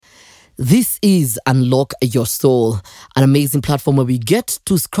This is Unlock Your Soul, an amazing platform where we get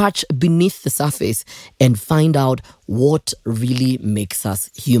to scratch beneath the surface and find out what really makes us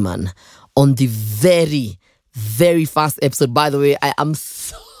human. On the very, very first episode, by the way, I'm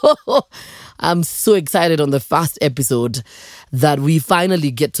so excited on the first episode that we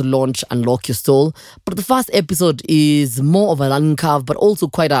finally get to launch Unlock Your Soul. But the first episode is more of a learning curve, but also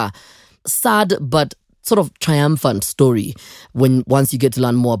quite a sad but sort of triumphant story once you get to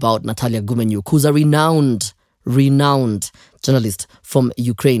learn more about Nataliya Gumenyuk, who's a renowned journalist from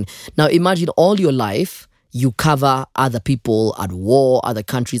Ukraine. Now imagine all your life you cover other people at war, other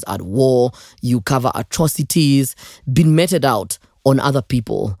countries at war, you cover atrocities, been meted out on other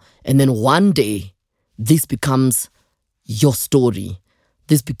people, and then one day this becomes your story.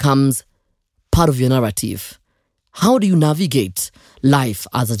 This becomes part of your narrative. How do you navigate life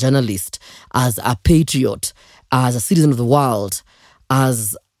as a journalist, as a patriot, as a citizen of the world,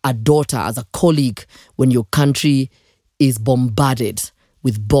 as a daughter, as a colleague, when your country is bombarded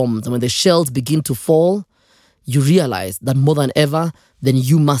with bombs? And when the shells begin to fall, you realize that more than ever, then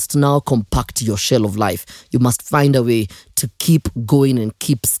you must now compact your shell of life. You must find a way to keep going and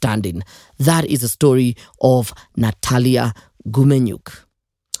keep standing. That is the story of Nataliya Gumenyuk.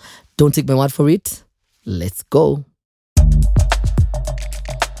 Don't take my word for it. Let's go.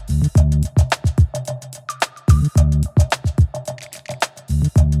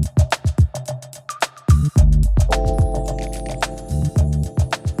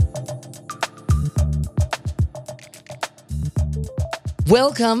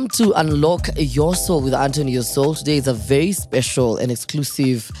 Welcome to Unlock Your Soul with Anthony Your Soul. Today is a very special and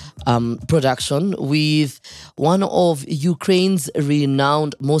exclusive production with one of Ukraine's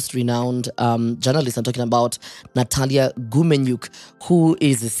most renowned journalists. I'm talking about Nataliya Gumenyuk, who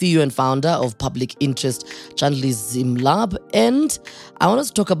is the CEO and founder of Public Interest Journalism Lab. And I want us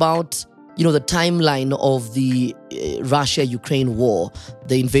to talk about the timeline of the Russia-Ukraine war,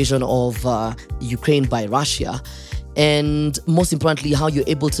 the invasion of Ukraine by Russia. And most importantly, how you're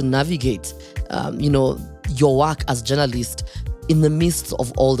able to navigate, your work as a journalist in the midst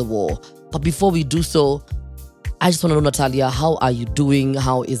of all the war. But before we do so, I just want to know, Nataliya, how are you doing?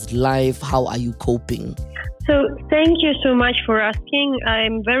 How is life? How are you coping? So thank you so much for asking.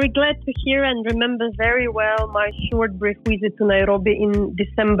 I'm very glad to hear and remember very well my short brief visit to Nairobi in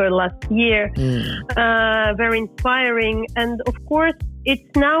December last year. Very inspiring. And of course,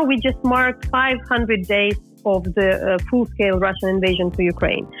 we just marked 500 days of the full-scale Russian invasion to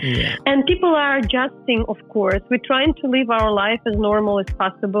Ukraine. Yeah. And people are adjusting, of course. We're trying to live our life as normal as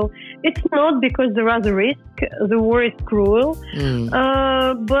possible. It's not because there is a risk. The war is cruel.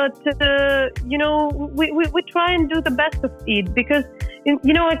 But we try and do the best of it because,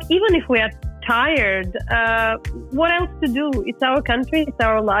 even if we are tired, what else to do? It's our country, it's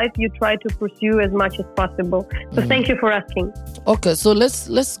our life. You try to pursue as much as possible. So thank you for asking. Okay, so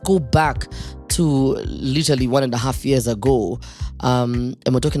let's go back to literally 1.5 years ago. And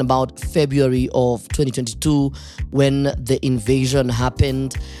we're talking about February of 2022 when the invasion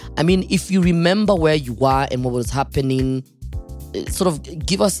happened. I mean, if you remember where you were and what was happening, sort of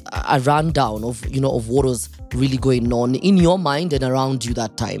give us a rundown of what was really going on in your mind and around you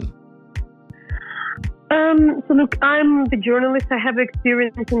that time. So look, I'm the journalist. I have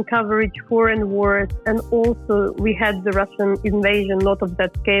experience in coverage foreign wars, and also we had the Russian invasion, not of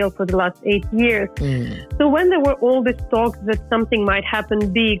that scale, for the last 8 years. So when there were all these talks that something might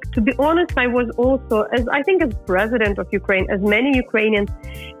happen big, to be honest, I was also, as president of Ukraine, as many Ukrainians,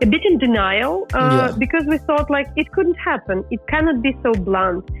 a bit in denial because we thought it couldn't happen. It cannot be so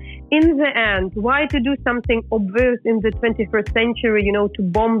blunt. In the end, why to do something obvious in the 21st century, to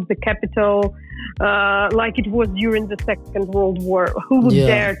bomb the capital like it was during the Second World War? Who would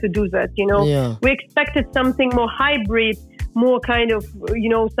dare to do that, We expected something more hybrid, more kind of,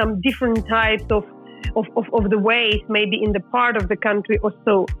 some different types of the ways, maybe in the part of the country or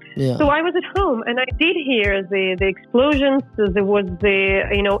so. Yeah. So I was at home and I did hear the explosions. There was the,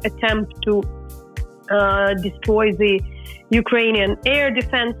 attempt to destroy the Ukrainian air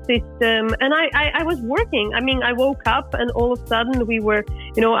defense system. And I was working. I mean, I woke up and all of a sudden we were,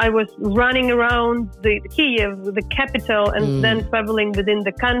 I was running around the Kiev, the capital, and then traveling within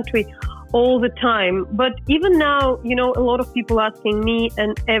the country all the time. But even now, a lot of people asking me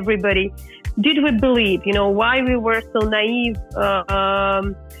and everybody, did we believe, why we were so naive,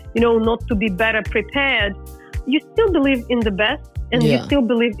 not to be better prepared? You still believe in the best. And you still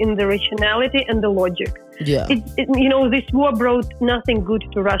believe in the rationality and the logic. Yeah. This war brought nothing good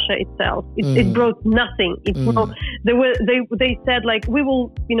to Russia itself. It brought nothing. They said we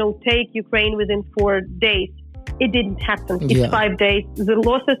will, take Ukraine within 4 days. it didn't happen. It's 5 days. The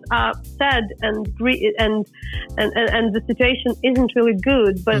losses are sad and the situation isn't really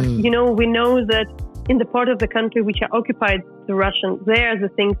good. But, we know that in the part of the country which are occupied the Russians, there the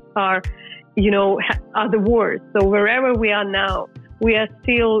things are, are the worst. So wherever we are now, we are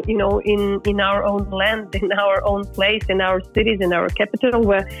still, in our own land, in our own place, in our cities, in our capital,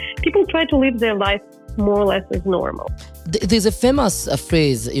 where people try to live their life more or less as normal. There's a famous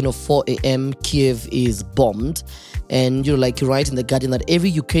phrase, 4 a.m. Kiev is bombed. And, like you write in The Guardian that every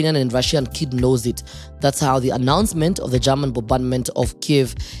Ukrainian and Russian kid knows it. That's how the announcement of the German bombardment of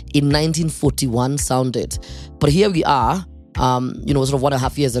Kiev in 1941 sounded. But here we are, sort of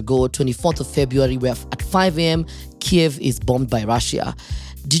 1.5 years ago, 24th of February, where at 5 a.m., Kiev is bombed by Russia.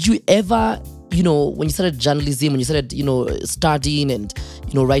 Did you ever, when you started journalism, when you started, studying and,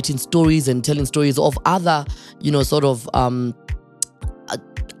 writing stories and telling stories of other,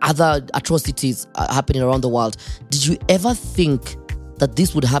 other atrocities happening around the world, did you ever think that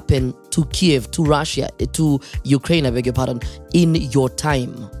this would happen to Kiev, to Russia, to Ukraine, I beg your pardon, in your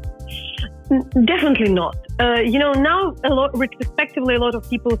time? Definitely not. Now retrospectively, a lot of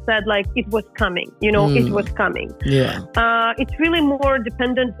people said it was coming. It was coming. Yeah. It's really more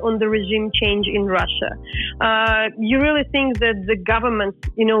dependent on the regime change in Russia. You really think that the government,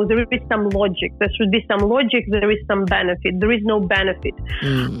 there is some logic. There should be some logic. There is some benefit. There is no benefit.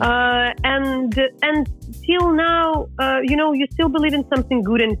 And till now, you still believe in something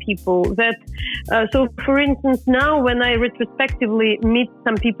good in people. That so, for instance, now when I retrospectively meet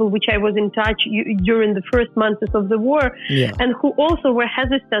some people which I was in touch during the first months of the war, and who also were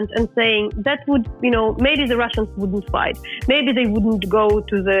hesitant and saying that would, maybe the Russians wouldn't fight. Maybe they wouldn't go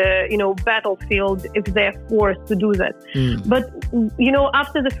to the, battlefield if they're forced to do that. But,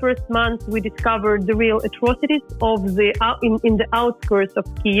 after the first month, we discovered the real atrocities of in the outskirts of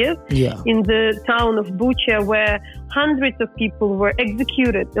Kiev, in the town of Bucha, where hundreds of people were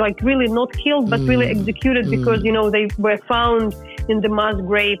executed, really not killed, but really executed because, they were found in the mass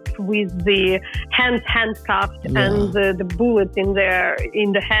grave with the hands handcuffed and the bullets in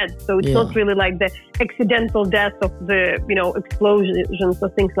the head. So it's not really like the accidental death of the, explosions or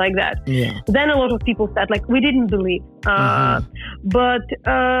things like that. Then a lot of people said, we didn't believe. But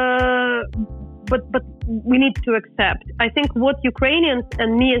we need to accept. I think what Ukrainians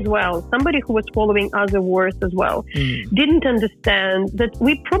and me as well, somebody who was following other wars as well, didn't understand that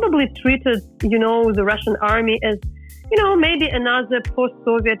we probably treated, the Russian army as, maybe another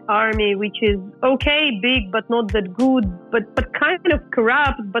post-Soviet army, which is okay, big, but not that good, but kind of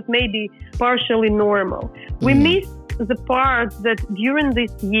corrupt, but maybe partially normal. We missed the part that during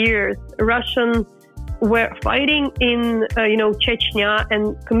these years, Russians were fighting in, Chechnya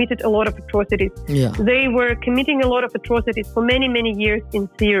and committed a lot of atrocities. They were committing a lot of atrocities for many, many years in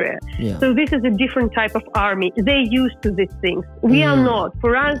Syria. So this is a different type of army. They're used to these things. We are not.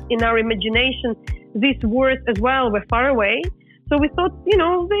 For us, in our imagination, these wars as well were far away. So we thought,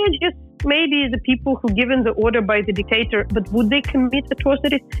 they're just maybe the people who given the order by the dictator, but would they commit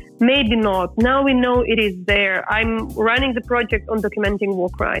atrocities? Maybe not. Now we know it is there. I'm running the project on documenting war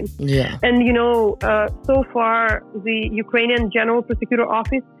crimes. And, so far, the Ukrainian General Prosecutor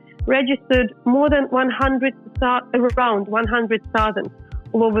Office registered more than around 100,000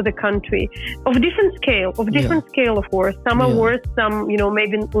 all over the country of different scale, of course. Some are worse, some,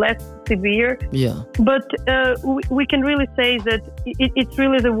 maybe less severe. But we can really say that it's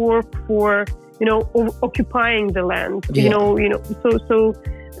really the war for, occupying the land.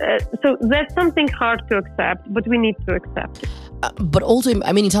 So that's something hard to accept, but we need to accept it. But also,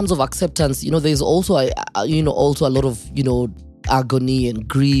 in terms of acceptance, there's also, also a lot of, agony and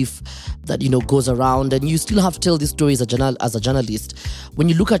grief that goes around, and you still have to tell these stories as a journalist. When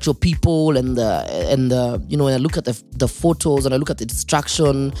you look at your people and the when I look at the photos and I look at the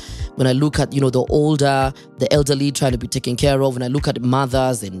destruction, when I look at the elderly trying to be taken care of, when I look at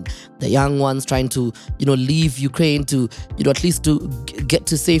mothers and the young ones trying to leave Ukraine to at least to get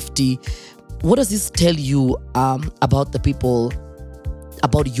to safety, what does this tell you about the people,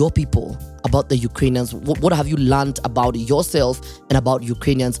 about your people, about the Ukrainians? What have you learned about yourself and about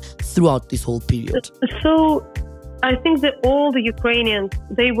Ukrainians throughout this whole period? So I think that all the Ukrainians,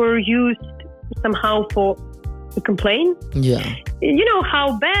 they were used somehow to complain. How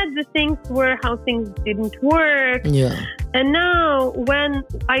bad the things were, how things didn't work. And now when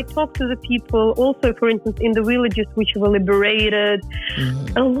I talk to the people, also, for instance, in the villages which were liberated,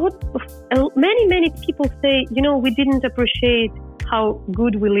 many people say, we didn't appreciate how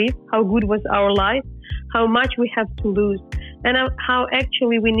good we live, how good was our life, how much we have to lose, and how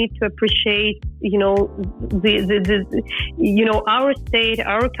actually we need to appreciate, our state,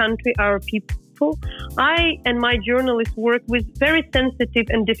 our country, our people example, I and my journalists work with very sensitive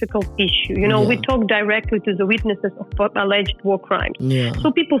and difficult issue. We talk directly to the witnesses of alleged war crimes.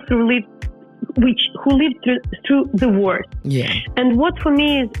 So people who lived through the wars. And what for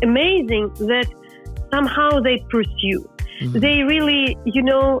me is amazing that somehow they pursue. They really,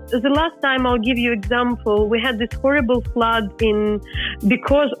 the last time, I'll give you example, we had this horrible flood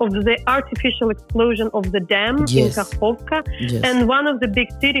because of the artificial explosion of the dam in Kakhovka, and one of the big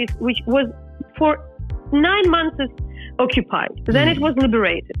cities, which was for 9 months occupied. Then it was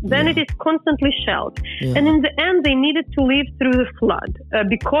liberated. Then it is constantly shelled. And in the end, they needed to live through the flood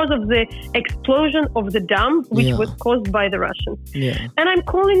because of the explosion of the dam, which was caused by the Russians. And I'm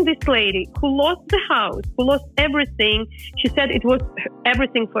calling this lady who lost the house, who lost everything. She said it was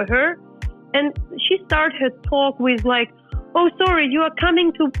everything for her. And she started her talk with like, "Oh, sorry, you are coming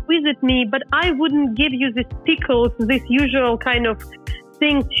to visit me, but I wouldn't give you these pickles, this usual kind of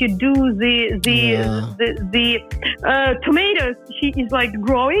things she do, the tomatoes she is like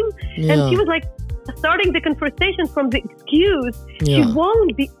growing." And she was like starting the conversation from the excuse she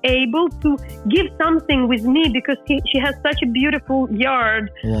won't be able to give something with me because she has such a beautiful yard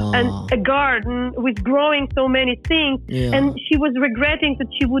and a garden with growing so many things, and she was regretting that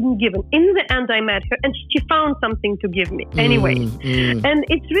she wouldn't give it. In the end, I met her and she found something to give me anyway. And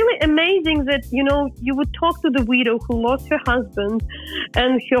it's really amazing that you would talk to the widow who lost her husband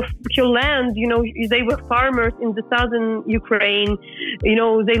and her land. They were farmers in the southern Ukraine.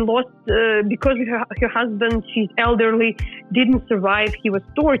 They lost because her husband, she's elderly, didn't survive. He was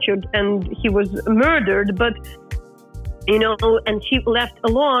tortured and he was murdered, but and she left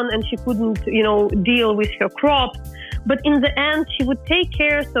alone and she couldn't deal with her crops. But in the end, she would take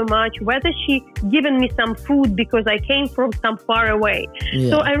care so much, whether she given me some food because I came from some far away.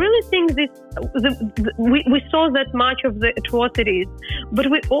 So I really think we saw that much of the atrocities, but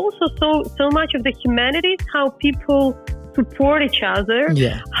we also saw so much of the humanities, how people support each other,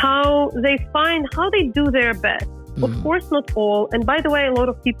 how they do their best. Of course, not all. And by the way, a lot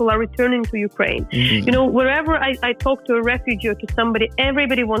of people are returning to Ukraine. Wherever I talk to a refugee or to somebody,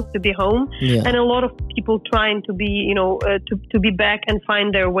 everybody wants to be home, and a lot of people trying to be, to be back and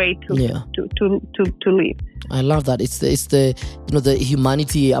find their way to live. I love that. It's the the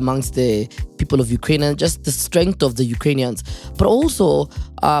humanity amongst the people of Ukraine and just the strength of the Ukrainians. But also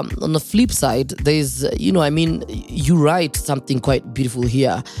on the flip side, there's you write something quite beautiful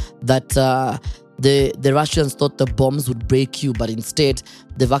here that the Russians thought the bombs would break you, but instead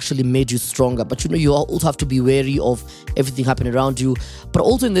they've actually made you stronger. But you also have to be wary of everything happening around you. But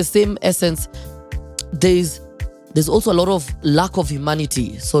also in the same essence, there's also a lot of lack of humanity,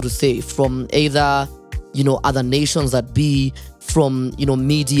 so to say, from either other nations, that be from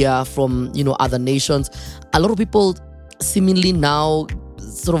media, from other nations. A lot of people seemingly now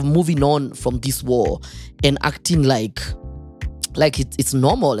sort of moving on from this war and acting like it's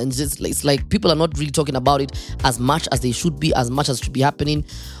normal, and it's like people are not really talking about it as much as they should be, as much as should be happening.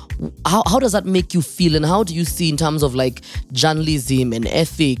 How does that make you feel, and how do you see in terms of like journalism and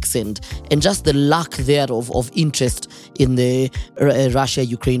ethics and just the lack there of interest in the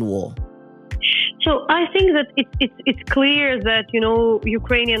Russia-Ukraine war? So I think that it's clear that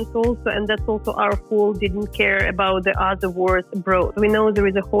Ukrainians also, and that's also our fault, didn't care about the other wars abroad. We know there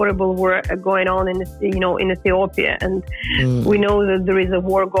is a horrible war going on in Ethiopia, and we know that there is a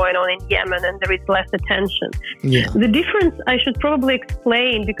war going on in Yemen, and there is less attention. The difference I should probably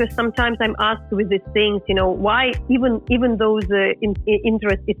explain, because sometimes I'm asked with these things, why even though the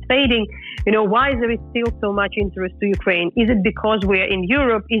interest is fading, why there is still so much interest to Ukraine? Is it because we're in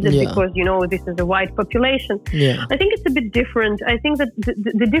Europe? Is it because this is a wide population? I think it's a bit different. I think that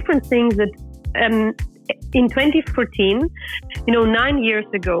the different things that in 2014, 9 years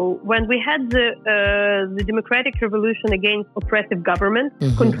ago, when we had the democratic revolution against oppressive government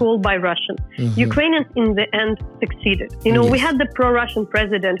controlled by Russians, Ukrainians in the end succeeded. We had the pro-Russian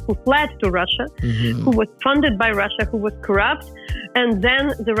president who fled to Russia, who was funded by Russia, who was corrupt, and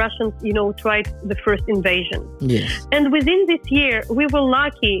then the Russians, tried the first invasion. And within this year, we were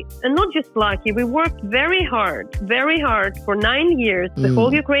lucky, and not just lucky, we worked very hard for 9 years, the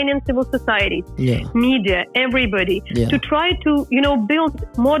whole Ukrainian civil society, media, everybody, to try to, build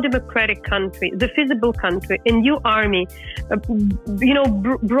more democratic country, the feasible country, a new army,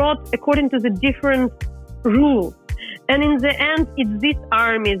 brought according to the different rules. And in the end, it's this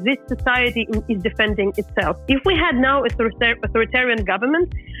army, this society is defending itself. If we had now a authoritarian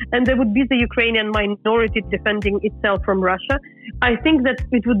government and there would be the Ukrainian minority defending itself from Russia, I think that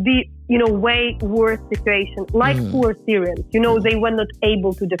it would be, way worse situation, like poor Syrians. They were not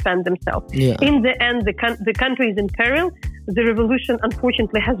able to defend themselves. In the end, the country is in peril, the revolution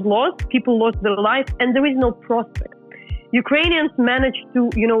unfortunately has lost. People lost their life, and there is no prospect. Ukrainians managed to,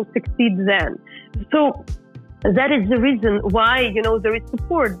 succeed then. So that is the reason why, there is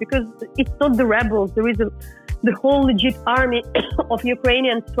support, because it's not the rebels. There is the whole legit army of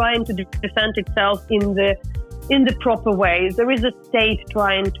Ukrainians trying to defend itself in the proper way. There is a state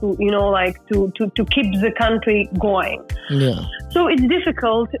trying to, to keep the country going. Yeah. So it's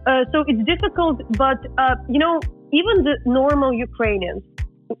difficult. But, even the normal Ukrainians,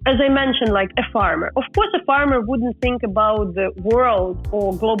 as I mentioned, like a farmer. Of course, a farmer wouldn't think about the world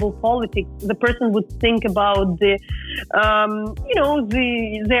or global politics. The person would think about their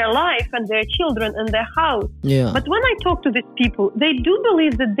life and their children and their house. Yeah. But when I talk to these people, they do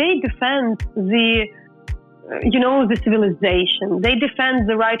believe that they defend the civilization. They defend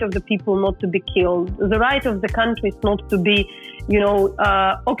the right of the people not to be killed, the right of the countries not to be,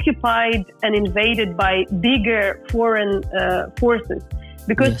 occupied and invaded by bigger foreign forces.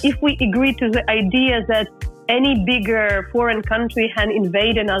 Because if we agree to the idea that any bigger foreign country can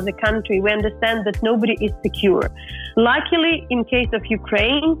invade another country, we understand that nobody is secure. Luckily, in case of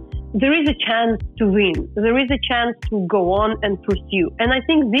Ukraine, there is a chance to win. There is a chance to go on and pursue. And I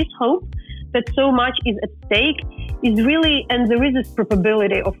think this hope that so much is at stake is really, and there is this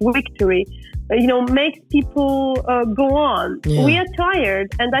probability of victory, makes people go on. Yeah. We are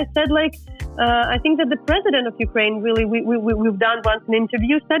tired. And I said, I think that the president of Ukraine, really, we've done once an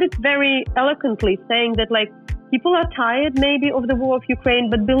interview, said it very eloquently, saying that people are tired maybe of the war of Ukraine,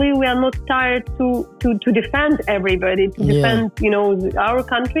 but believe we are not tired to defend everybody, to defend, our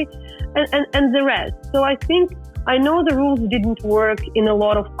country and the rest. So I know the rules didn't work in a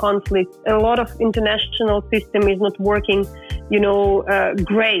lot of conflicts. A lot of international system is not working,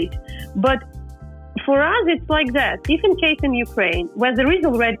 great. But for us, it's like that. If in case in Ukraine, where there is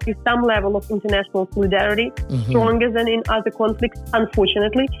already some level of international solidarity, stronger than in other conflicts,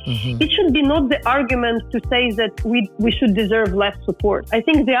 unfortunately, it should be not the argument to say that we should deserve less support. I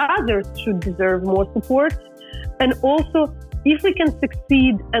think the others should deserve more support. And also, if we can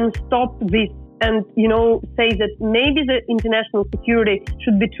succeed and stop this and, say that maybe the international security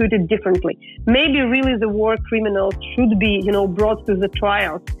should be treated differently. Maybe really the war criminals should be, brought to the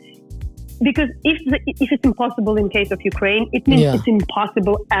trials. Because if it's impossible in case of Ukraine, it means it's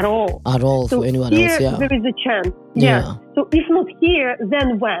impossible at all. At all for anyone else, there is a chance. Yeah. So if not here,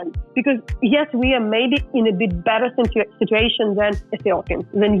 then when? Because yes, we are maybe in a bit better situation than Ethiopians,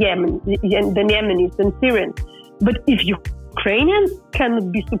 than Yemenis, than Syrians. But if Ukrainians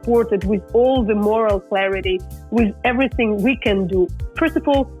cannot be supported with all the moral clarity, with everything we can do, first of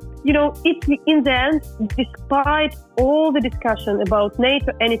all, it's in the end, despite all the discussion about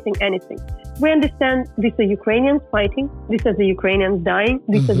NATO, anything, we understand these are Ukrainians fighting, these are the Ukrainians dying,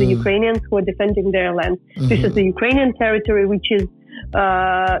 these are the Ukrainians who are defending their land, this is the Ukrainian territory which is,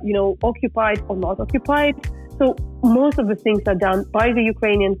 occupied or not occupied. So most of the things are done by the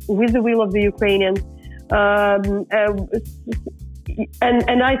Ukrainians, with the will of the Ukrainians. And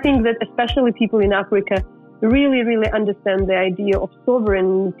I think that especially people in Africa really, really understand the idea of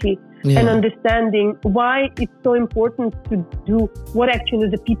sovereignty and understanding why it's so important to do what actually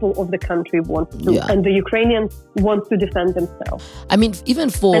the people of the country want to do. And the Ukrainians want to defend themselves. I mean, even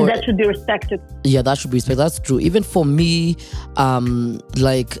for... And that should be respected. Yeah, that should be respected. That's true. Even for me,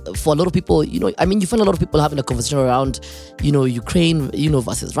 for a lot of people, you find a lot of people having a conversation around, Ukraine,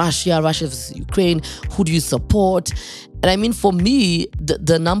 versus Russia versus Ukraine. Who do you support? And I mean, for me,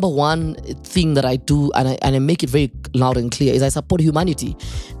 the number one thing that I do, and I make it very loud and clear, is I support humanity.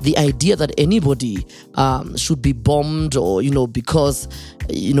 The idea that anybody should be bombed or, because,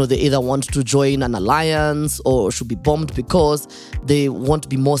 they either want to join an alliance or should be bombed because they want to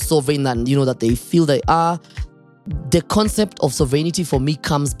be more sovereign than, that they feel they are. The concept of sovereignty for me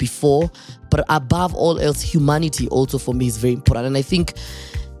comes before, but above all else, humanity also for me is very important. And I think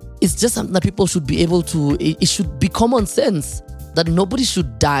it's just something that people should be able to, it should be common sense that nobody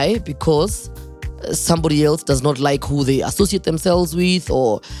should die because somebody else does not like who they associate themselves with,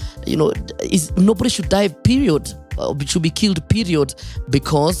 or, nobody should die, period, or should be killed, period,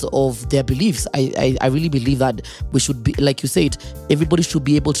 because of their beliefs. I really believe that we should be, like you said, everybody should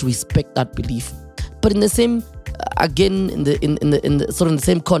be able to respect that belief. But in the same, again, in the sort of in the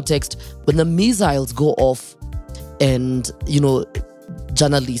same context, when the missiles go off and,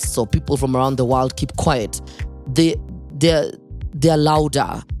 journalists or people from around the world keep quiet, they're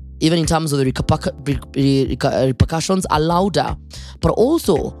louder, even in terms of the repercussions are louder. But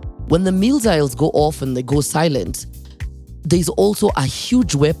also, when the missiles go off and they go silent, there's also a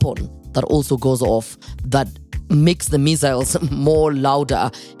huge weapon that also goes off that makes the missiles more louder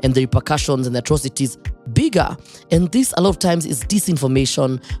and the repercussions and the atrocities bigger. And this a lot of times is disinformation,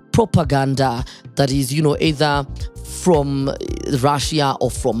 propaganda that is, either from Russia or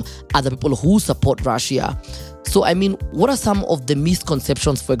from other people who support Russia. So, what are some of the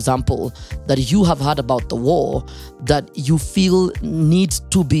misconceptions, for example, that you have heard about the war that you feel need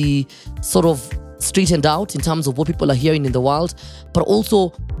to be sort of straightened out in terms of what people are hearing in the world, but also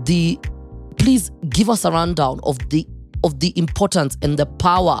please give us a rundown of the importance and the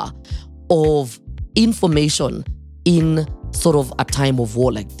power of information in sort of a time of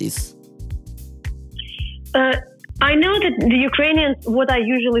war like this? I know that the Ukrainians, what I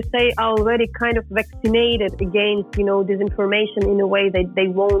usually say, are already kind of vaccinated against, disinformation in a way that they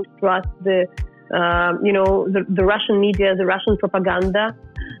won't trust the Russian media, the Russian propaganda.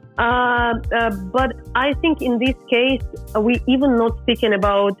 But I think in this case, we even not speaking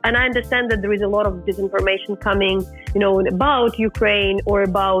about, and I understand that there is a lot of disinformation coming, about Ukraine or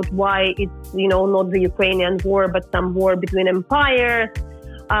about why it's, not the Ukrainian war, but some war between empires.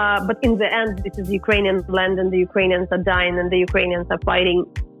 But in the end, this is Ukrainian land and the Ukrainians are dying and the Ukrainians are fighting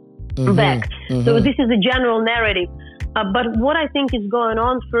back. Mm-hmm. So this is a general narrative. But what I think is going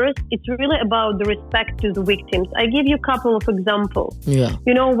on first, it's really about the respect to the victims. I give you a couple of examples. Yeah.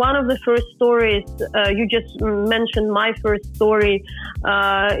 One of the first stories, you just mentioned my first story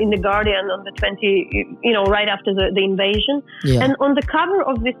in The Guardian on the right after the invasion. Yeah. And on the cover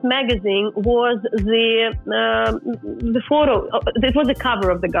of this magazine was the photo. It was the cover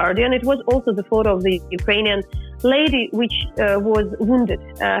of The Guardian. It was also the photo of the Ukrainian lady, which was wounded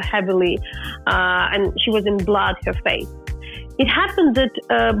heavily, and she was in blood, her face. It happened that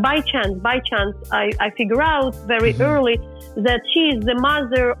by chance, I figure out very early that she is the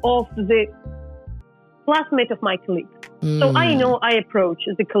mother of the classmate of my colleague. So I know I approach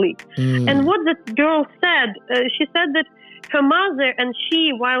the colleague. And what that girl said, she said that her mother and she,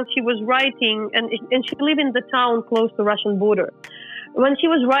 while she was writing, and she lived in the town close to Russian border, when she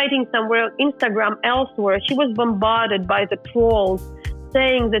was writing somewhere, Instagram, elsewhere, she was bombarded by the trolls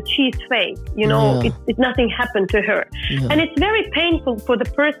saying that she's fake, nothing happened to her. Yeah. And it's very painful for the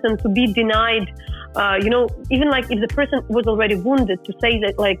person to be denied, even like if the person was already wounded, to say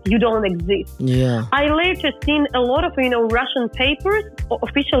that like you don't exist. Yeah. I later seen a lot of, Russian papers,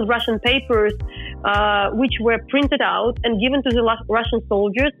 official Russian papers, which were printed out and given to the Russian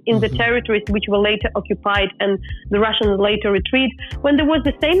soldiers in the territories which were later occupied and the Russians later retreat, when there was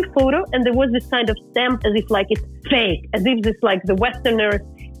the same photo and there was this kind of stamp as if like it's fake, as if this like the Westerners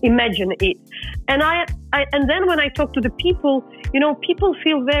imagine it. And and then when I talk to the people, people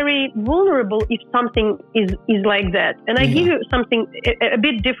feel very vulnerable if something is like that. And I give you something, a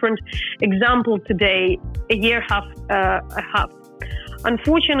bit different example today, a year half.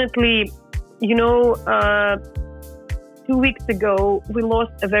 Unfortunately, 2 weeks ago, we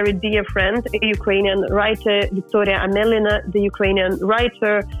lost a very dear friend, a Ukrainian writer, Victoria Amelina, the Ukrainian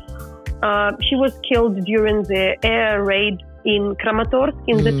writer. She was killed during the air raid in Kramatorsk,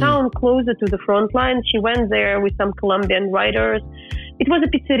 in the town closer to the front line. She went there with some Colombian writers. It was a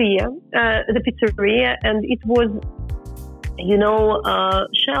pizzeria, and it was,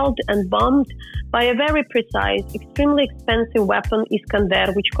 shelled and bombed by a very precise, extremely expensive weapon, Iskander,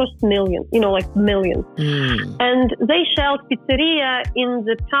 which cost millions. And they shelled pizzeria in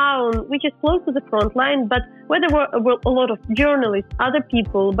the town, which is close to the front line, but where there were a lot of journalists, other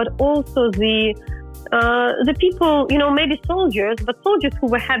people, but also the people, maybe soldiers, but soldiers who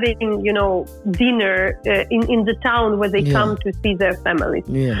were having, dinner in the town where they come to see their families.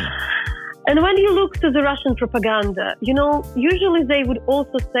 Yeah. And when you look to the Russian propaganda, usually they would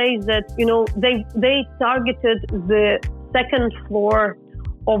also say that, they targeted the second floor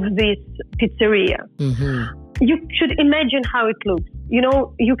of this pizzeria. You should imagine how it looks.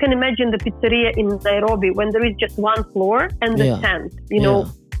 You can imagine the pizzeria in Nairobi when there is just one floor and the tent,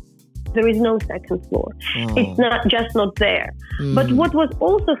 there is no second floor. It's not there. But what was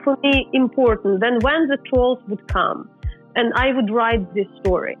also for me important, then when the trolls would come, and I would write this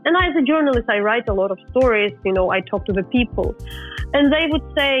story. And as a journalist, I write a lot of stories, I talk to the people. And they would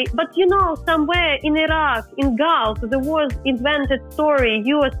say, but somewhere in Iraq, in Gulf, there was invented story.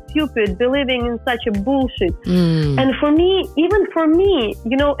 You are stupid, believing in such a bullshit. And for me,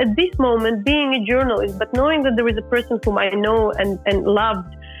 at this moment, being a journalist, but knowing that there is a person whom I know and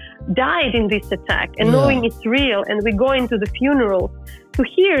loved, died in this attack, and knowing it's real, and we go into the funeral, to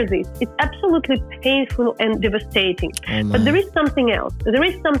hear this, it's absolutely painful and devastating. But there is something else.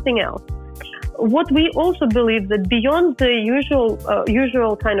 What we also believe that beyond the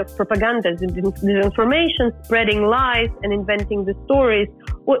usual kind of propaganda, disinformation, spreading lies and inventing the stories,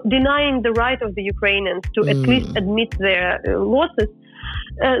 or denying the right of the Ukrainians to at least admit their losses,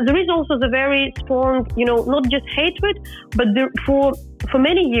 there is also the very strong, not just hatred, but for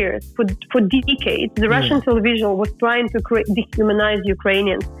many years, for decades, the Russian television was trying to dehumanize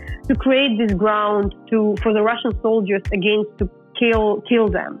Ukrainians, to create this ground for the Russian soldiers against to kill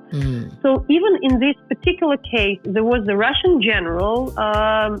them. So even in this particular case, there was the Russian general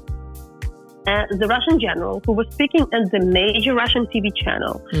who was speaking at the major Russian TV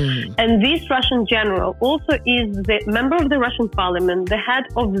channel. And this Russian general also is the member of the Russian parliament, the head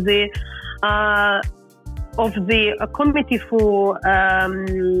of the committee for,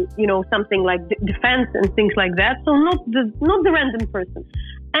 something like defense and things like that. So not the random person.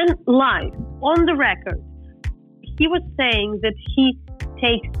 And live, on the record, he was saying that he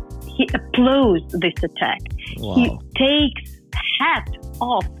applauds this attack. Wow. He takes hat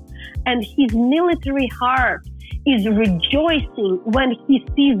off. And his military heart is rejoicing when he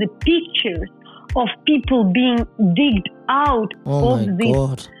sees the pictures of people being digged out of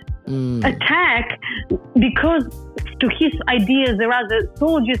this attack, because to his idea there are the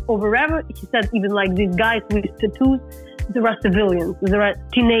soldiers or wherever. He said even like these guys with tattoos, there are civilians, there are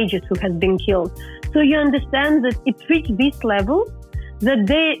teenagers who has been killed. So you understand that it reached this level that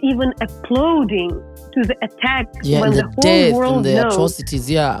they're even applauding to the attack when the whole death world and the knows. atrocities,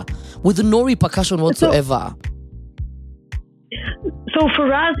 with no repercussion whatsoever. So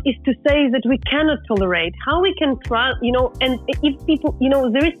for us is to say that we cannot tolerate. How we can try, and if people,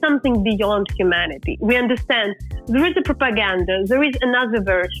 there is something beyond humanity. We understand there is a propaganda, there is another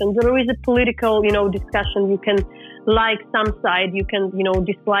version, there is a political, discussion. You can like some side, you can,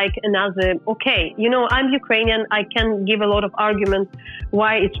 dislike another. Okay, I'm Ukrainian. I can give a lot of arguments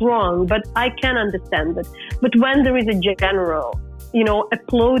why it's wrong, but I can understand it. But when there is a general,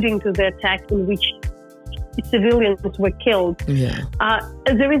 applauding to the attack in which civilians were killed,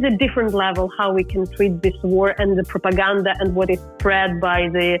 there is a different level how we can treat this war and the propaganda and what is spread by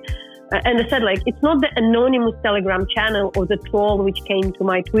the and I said, it's not the anonymous Telegram channel or the troll which came to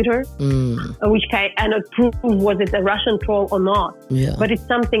my Twitter, which I cannot prove was it a Russian troll or not, but it's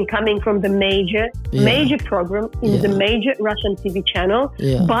something coming from the major program in the major Russian TV channel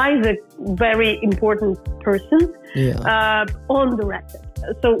by the very important person on the record.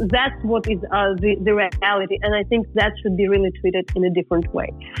 So that's what is the reality, and I think that should be really treated in a different way.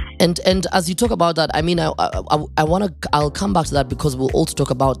 And as you talk about that, I mean, I'll come back to that, because we'll also talk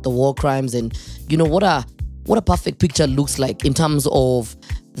about the war crimes and what a perfect picture looks like in terms of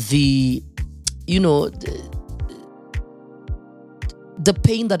the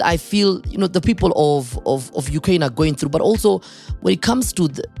pain that I feel the people of Ukraine are going through, but also when it comes to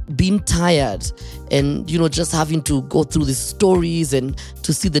being tired and just having to go through these stories and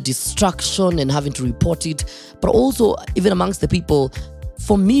to see the destruction and having to report it, but also even amongst the people,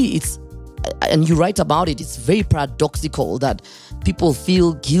 for me it's, and you write about it, it's very paradoxical that people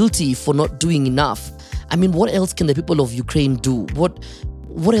feel guilty for not doing enough. I mean, what else can the people of Ukraine do? What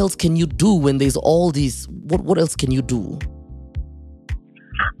else can you do when there's all these? What else can you do?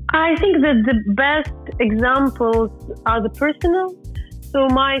 I think that the best examples are the personal. So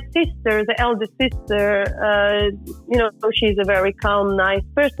my sister, the eldest sister, she's a very calm, nice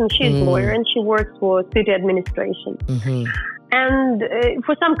person. She's a lawyer and she works for city administration and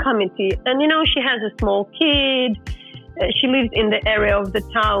for some committee. And, she has a small kid. She lives in the area of the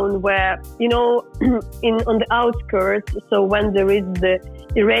town where, on the outskirts. So when there is the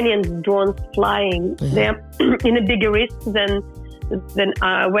Iranian drones flying, they're in a bigger risk than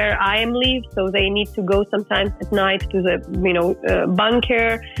where I am live, so they need to go sometimes at night to the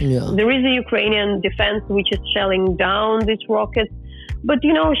bunker. There is a Ukrainian defense which is shelling down these rockets, but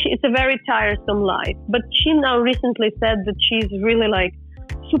it's a very tiresome life. But she now recently said that she's really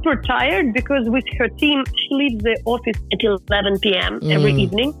super tired because with her team she leaves the office at 11 p.m. every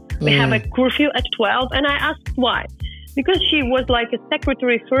evening. We have a curfew at 12, and I asked why. Because she was a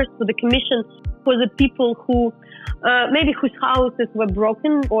secretary first for the commission for the people who maybe whose houses were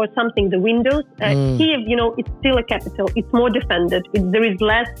broken or something, the windows. Kiev, it's still a capital. It's more defended. There is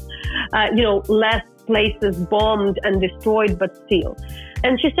less places bombed and destroyed, but still.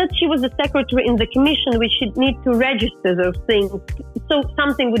 And she said she was a secretary in the commission, which should need to register those things. So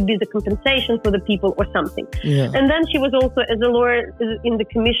something would be the compensation for the people or something. And then she was also as a lawyer in the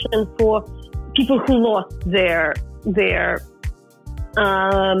commission for people who lost their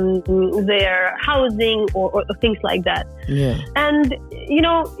housing or things like that. And,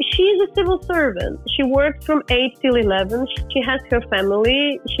 she's a civil servant. She works from 8 till 11. She has her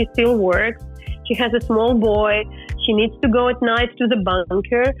family. She still works. She has a small boy. She needs to go at night to the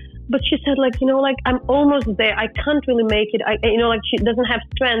bunker. but she said, like, I'm almost there. I can't really make it. She doesn't have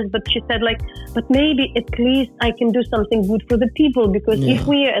strength, but she said, like, but maybe at least I can do something good for the people, because if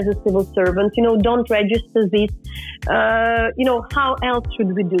we as a civil servant, don't register this, how else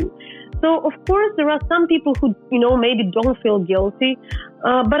should we do? So, of course, there are some people who, maybe don't feel guilty,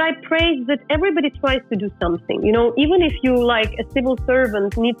 but I praise that everybody tries to do something. Even if you, like a civil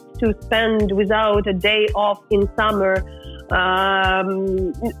servant, needs to spend without a day off in summer,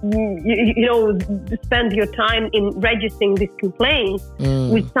 spend your time in registering these complaints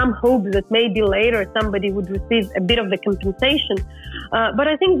with some hope that maybe later somebody would receive a bit of the compensation. But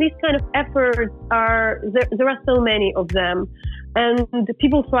I think these kind of efforts there are so many of them. And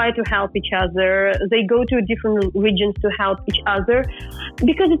people try to help each other. They go to different regions to help each other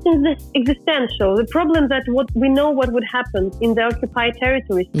because it's existential. The problem that we know what would happen in the occupied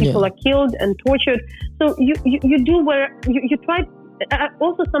territories. People are killed and tortured. So you do where you try.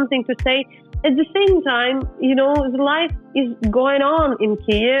 Also something to say. At the same time, the life is going on in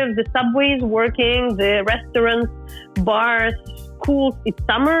Kiev. The subway is working. The restaurants, bars, schools. It's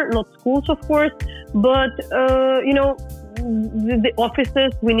summer, not schools, of course, but the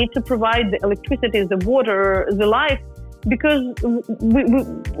offices, we need to provide the electricity, the water, the life, because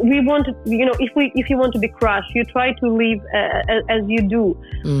we want to, if you want to be crushed, you try to live as you do.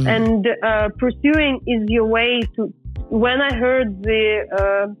 And pursuing is your way to. When I heard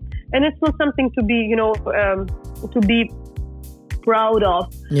and it's not something to be to be proud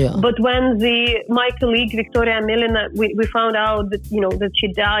of, but when my colleague Victoria Milina, we found out that that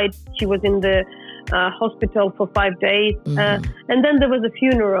she died. She was in the hospital for 5 days, and then there was a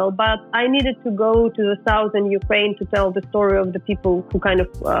funeral, but I needed to go to the southern Ukraine to tell the story of the people who kind of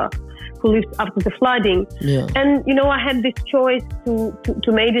who lived after the flooding. And I had this choice to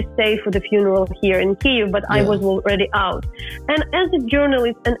maybe stay for the funeral here in Kyiv, but I was already out. And as a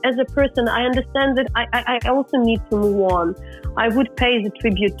journalist and as a person, I understand that I also need to move on. I would pay the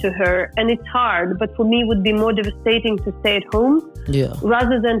tribute to her, and it's hard, but for me it would be more devastating to stay at home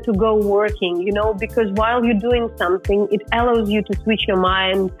rather than to go working, because while you're doing something, it allows you to switch your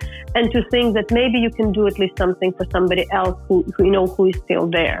mind and to think that maybe you can do at least something for somebody else who is still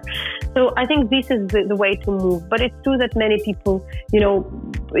there. So I think this is the way to move. But it's true that many people,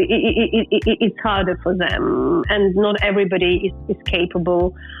 it's harder for them, and not everybody is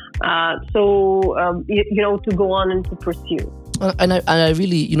capable. To go on and to pursue. And I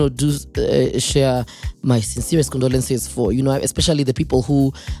really, do share my sincerest condolences for, especially the people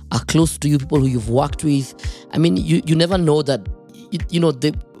who are close to you, people who you've worked with. I mean, you never know that,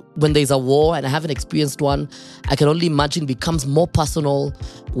 when there's a war, and I haven't experienced one, I can only imagine it becomes more personal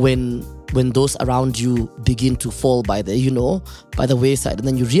when those around you begin to fall by the wayside. And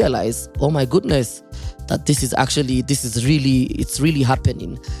then you realize, oh my goodness, that it's really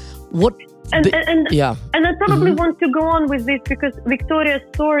happening. And I probably want to go on with this because Victoria's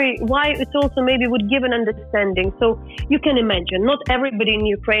story, why it also maybe would give an understanding. So you can imagine, not everybody in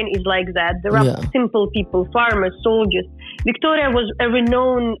Ukraine is like that. There are simple people, farmers, soldiers. Victoria was a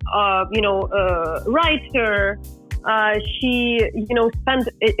renowned, writer. She, spent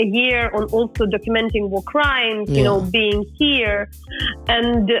a year on also documenting war crimes, being here.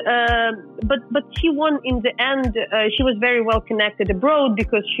 And, but she won in the end. She was very well connected abroad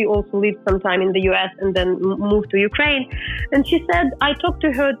because she also lived some time in the US and then moved to Ukraine. And she said, I talked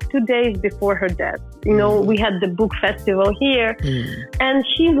to her 2 days before her death. We had the book festival here and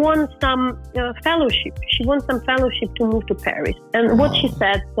she won some fellowship. She won some fellowship to move to Paris. And what she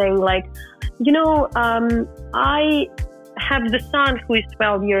said, saying like, I have the son who is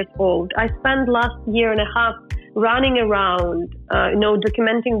 12 years old. I spent last year and a half running around,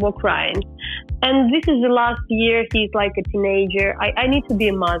 documenting war crimes. And this is the last year he's like a teenager. I need to be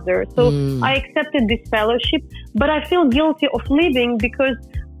a mother. So I accepted this fellowship, but I feel guilty of leaving because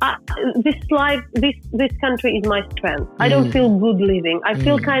this life, this country is my strength. I don't feel good living. I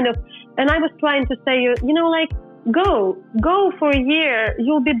feel kind of, and I was trying to say, go for a year.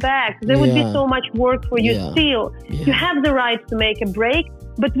 You'll be back. There would be so much work for you still. You have the right to make a break.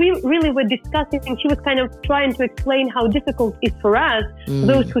 But we really were discussing, and she was kind of trying to explain how difficult it is for us,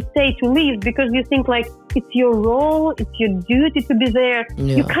 those who stay, to leave, because you think like it's your role, it's your duty to be there.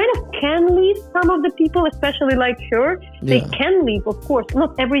 You kind of can leave. Some of the people, especially like her, they can leave, of course.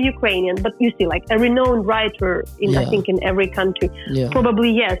 Not every Ukrainian, but you see like a renowned writer in I think in every country.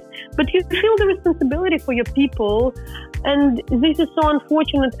 Probably yes. But you feel the responsibility for your people. And this is so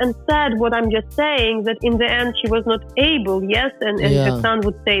unfortunate and sad, what I'm just saying, that in the end she was not able, and her son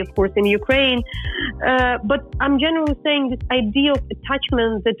would stay, of course, in Ukraine. But I'm generally saying this idea of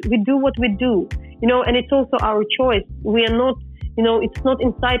attachment, that we do what we do, and it's also our choice. We are not, it's not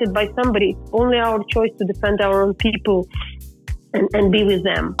incited by somebody. It's only our choice to defend our own people and be with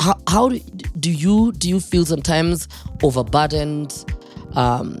them. How do you feel sometimes overburdened,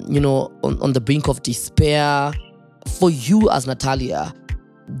 on the brink of despair? For you as Nataliya,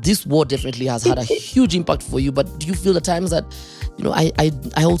 this war definitely has had a huge impact for you, but do you feel at times that,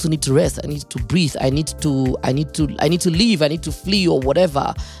 I also need to rest, I need to breathe, I need to leave, I need to flee or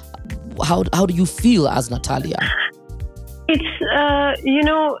whatever? How do you feel as Nataliya? It's,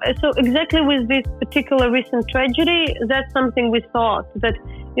 so exactly with this particular recent tragedy, that's something we thought that,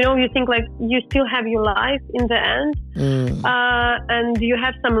 you think like you still have your life in the end, and you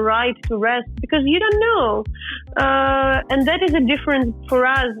have some right to rest because you don't know. And that is a difference for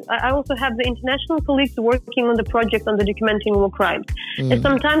us. I also have the international colleagues working on the project on the documenting war crimes. And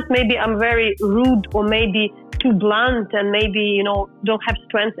sometimes maybe I'm very rude or maybe too blunt and maybe, don't have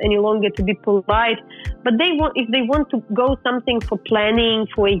strength any longer to be polite. But if they want to go something for planning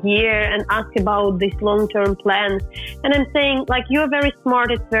for a year and ask about these long-term plans. And I'm saying, like, you're very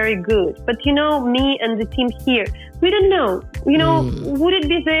smart, it's very good. But, me and the team here, we don't know. Would it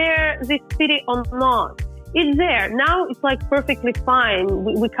be there, this city or not? It's there. Now it's like perfectly fine.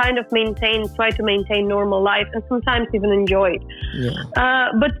 We kind of try to maintain normal life and sometimes even enjoy it.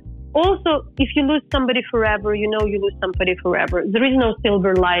 Yeah. But also, if you lose somebody forever, you lose somebody forever. There is no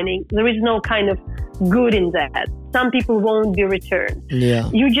silver lining. There is no kind of good in that. Some people won't be returned. Yeah.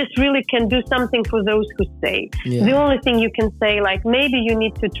 You just really can do something for those who stay. Yeah. The only thing you can say, like, maybe you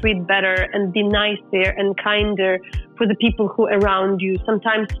need to treat better and be nicer and kinder for the people who are around you.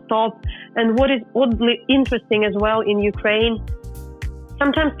 Sometimes stop. And what is oddly interesting as well in Ukraine,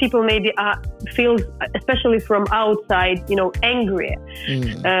 sometimes people maybe feel, especially from outside, angry,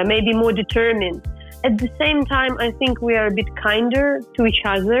 maybe more determined. At the same time, I think we are a bit kinder to each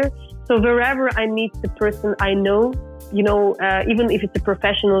other. So wherever I meet the person I know, even if it's a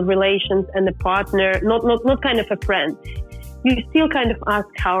professional relations and a partner, not kind of a friend, you still kind of ask,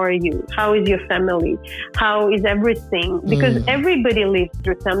 how are you? How is your family? How is everything? Because everybody lives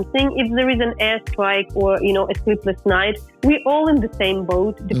through something. If there is an airstrike or, a sleepless night, we're all in the same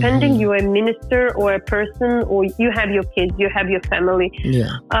boat, depending you're a minister or a person or you have your kids, you have your family.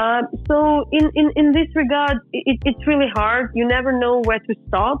 Yeah. So in this regard, it's really hard. You never know where to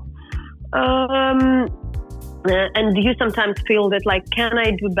stop. And you sometimes feel that, like, can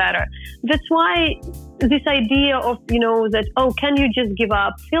I do better? That's why this idea of, that, can you just give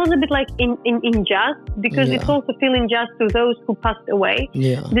up feels a bit like unjust, because it's also feeling just to those who passed away.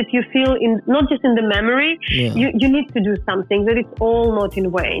 Yeah. That you feel not just in the memory, you need to do something, that it's all not in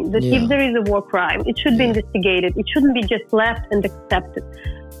vain. That if there is a war crime, it should be investigated. It shouldn't be just left and accepted.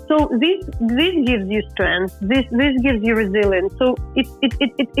 So this gives you strength. This gives you resilience. So it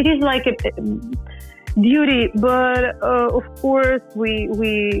is like a duty, but of course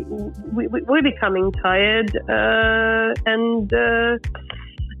we're becoming tired, and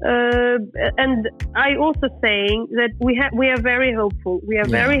I also saying that we are very hopeful. We are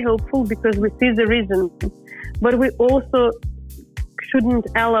very hopeful because we see the reason, but we also shouldn't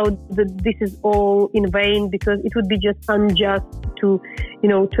allow that this is all in vain, because it would be just unjust to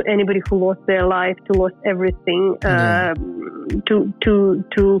anybody who lost their life, to lost everything,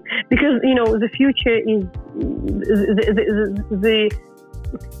 because the future is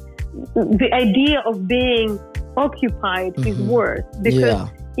the idea of being occupied is worse, because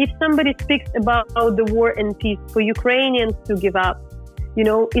if somebody speaks about the war and peace, for Ukrainians to give up,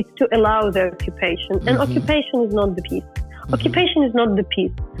 it's to allow the occupation, and occupation is not the peace. Occupation is not the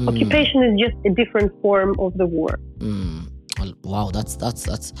peace. Occupation is just a different form of the war. Wow, that's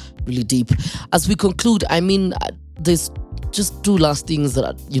really deep. As we conclude, there's just two last things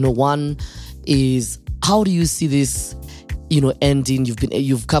that one is, how do you see this ending?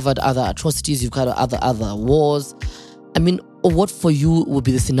 You've covered other atrocities, you've covered other wars. What for you would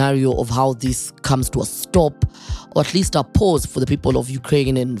be the scenario of how this comes to a stop, or at least a pause for the people of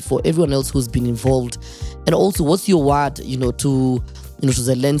Ukraine and for everyone else who's been involved? And also, what's your word, to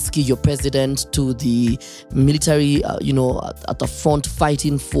Zelensky, your president, to the military, at the front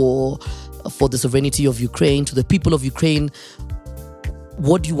fighting for the sovereignty of Ukraine, to the people of Ukraine?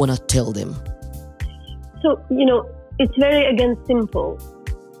 What do you want to tell them? So, it's very, again, simple.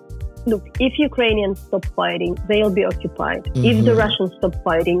 Look, if Ukrainians stop fighting, they'll be occupied. If the Russians stop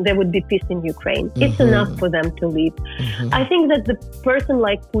fighting, there would be peace in Ukraine. It's enough for them to leave. I think that the person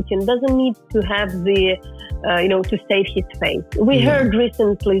like Putin doesn't need to have the, to save his face. We heard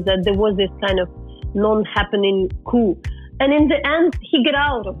recently that there was this kind of non-happening coup. And in the end, he got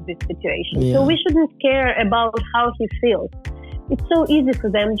out of this situation. So we shouldn't care about how he feels. It's so easy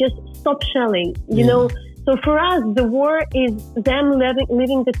for them. Just stop shelling, So for us, the war is them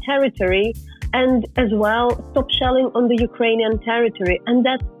leaving the territory and as well stop shelling on the Ukrainian territory. And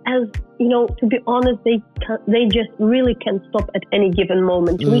that's, as you know, to be honest, they just really can stop at any given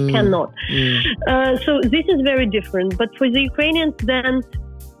moment. We cannot. So this is very different. But for the Ukrainians, then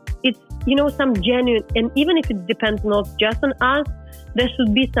it's, you know, some genuine, and even if it depends not just on us, there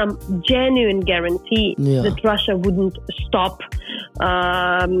should be some genuine guarantee that Russia wouldn't stop.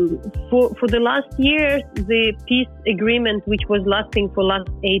 For the last years, the peace agreement, which was lasting for last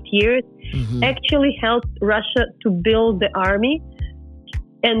 8 years, actually helped Russia to build the army.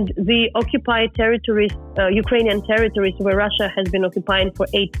 And the occupied territories, Ukrainian territories where Russia has been occupying for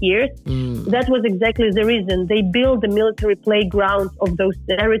 8 years, that was exactly the reason. They built the military playgrounds of those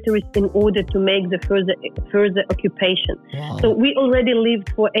territories in order to make the further occupation. Wow. So we already lived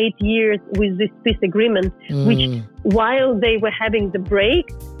for 8 years with this peace agreement, which while they were having the break,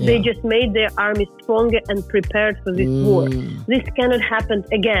 they just made their army stronger and prepared for this war. This cannot happen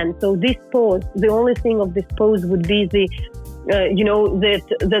again. So this pause, the only thing of this pause would be that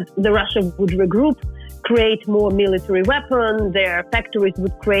the Russia would regroup, create more military weapons, their factories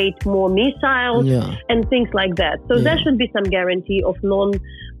would create more missiles and things like that. So there should be some guarantee of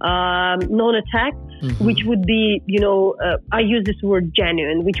non-attack, which would be, I use this word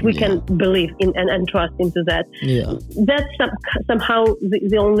genuine, which we can believe in and trust into that. That's somehow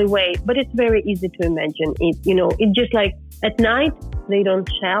the only way, but it's very easy to imagine it. It's just like at night, they don't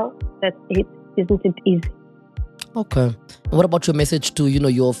shell. That's it. Isn't it easy? Okay. What about your message to,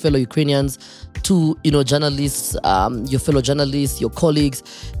 your fellow Ukrainians, to, journalists, your fellow journalists, your colleagues,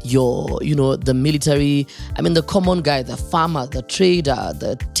 the military, the common guy, the farmer, the trader,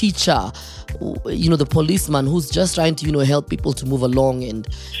 the teacher, the policeman who's just trying to, help people to move along and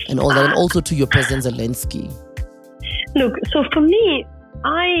all that, and also to your President Zelensky? Look, so for me,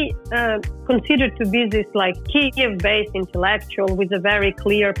 I consider to be this Kiev-based intellectual with a very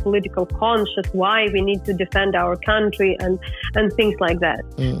clear political conscience why we need to defend our country and things like that.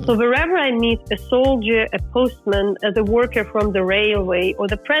 So wherever I meet a soldier, a postman, a worker from the railway or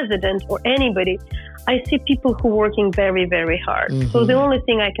the president or anybody, I see people who are working very, very hard. So the only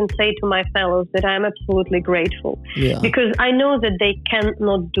thing I can say to my fellows that I'm absolutely grateful because I know that they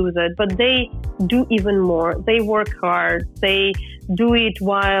cannot do that, but they do even more. They work hard. They do it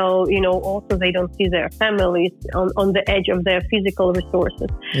while, also they don't see their families on the edge of their physical resources.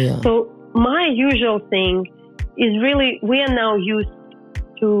 So my usual thing is really, we are now used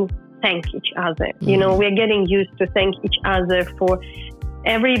to thank each other. We are getting used to thank each other for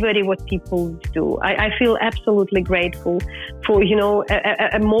everybody what people do. I feel absolutely grateful for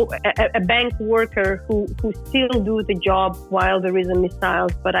a bank worker who still do the job while there is a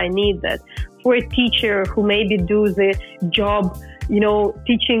missiles, but I need that. For a teacher who maybe do the job,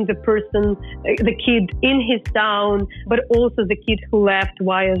 teaching the person, the kid in his town, but also the kid who left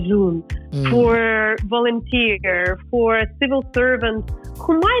via Zoom. For volunteer, for a civil servant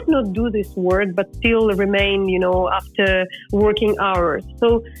who might not do this work, but still remain, after working hours.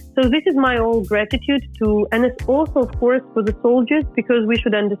 So this is my all gratitude to, and it's also, of course, for the soldiers, because we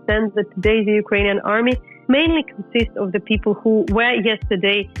should understand that today the Ukrainian army mainly consists of the people who were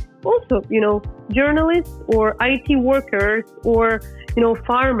yesterday also, journalists or IT workers or,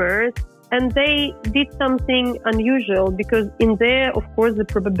 farmers, and they did something unusual because in there, of course, the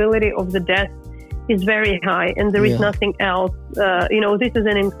probability of the death is very high and there is nothing else. This is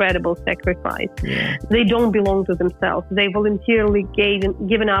an incredible sacrifice. They don't belong to themselves. They voluntarily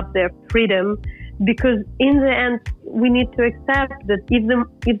given up their freedom because in the end, we need to accept that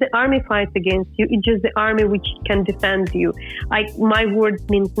if the army fights against you, it's just the army which can defend you. My word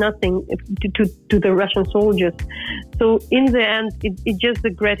means nothing to the Russian soldiers. So in the end, it's just the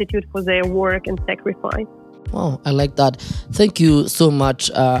gratitude for their work and sacrifice. Wow, I like that. Thank you so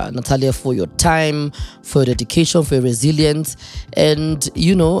much, Nataliya, for your time, for your dedication, for your resilience, and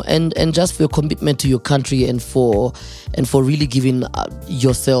and just for your commitment to your country and for really giving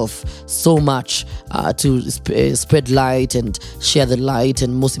yourself so much to spread light and share the light,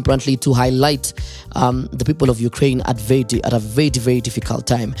 and most importantly to highlight the people of Ukraine at a very, very difficult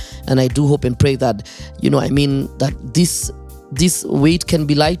time. And I do hope and pray that that this weight can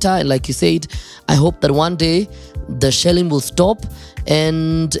be lighter, and like you said, I hope that one day the shelling will stop,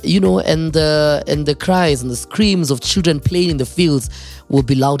 and and the cries and the screams of children playing in the fields will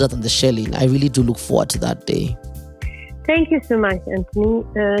be louder than the shelling. I really do look forward to that day. Thank you so much, Anthony.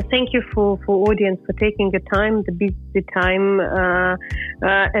 Thank you for audience for taking the time, the busy time,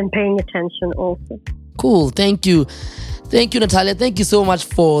 and paying attention also. Cool. Thank you. Thank you, Nataliya. Thank you so much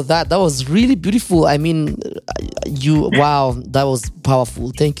for that. That was really beautiful. Wow, that was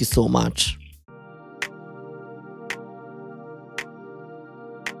powerful. Thank you so much.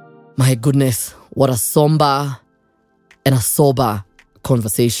 My goodness, what a somber and a sober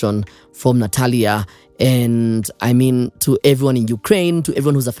conversation from Nataliya. And I mean, to everyone in Ukraine, to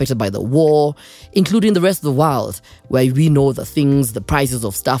everyone who's affected by the war, including the rest of the world, where we know the prices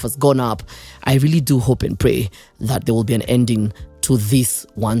of stuff has gone up. I really do hope and pray that there will be an ending to this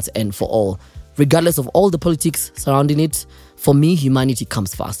once and for all. Regardless of all the politics surrounding it, for me, humanity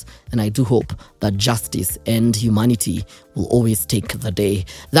comes first. And I do hope that justice and humanity will always take the day.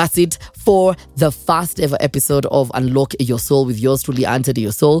 That's it for the first ever episode of Unlock Your Soul with yours truly, Auntie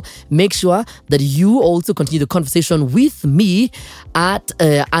Your Soul. Make sure that you also continue the conversation with me at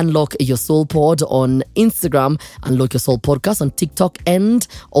Unlock Your Soul Pod on Instagram, Unlock Your Soul Podcast on TikTok, and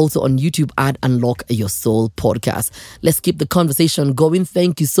also on YouTube at Unlock Your Soul Podcast. Let's keep the conversation going.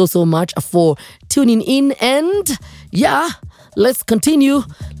 Thank you so much for tuning in, and let's continue.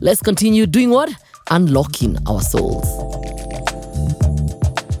 Let's continue doing what? Unlocking our souls.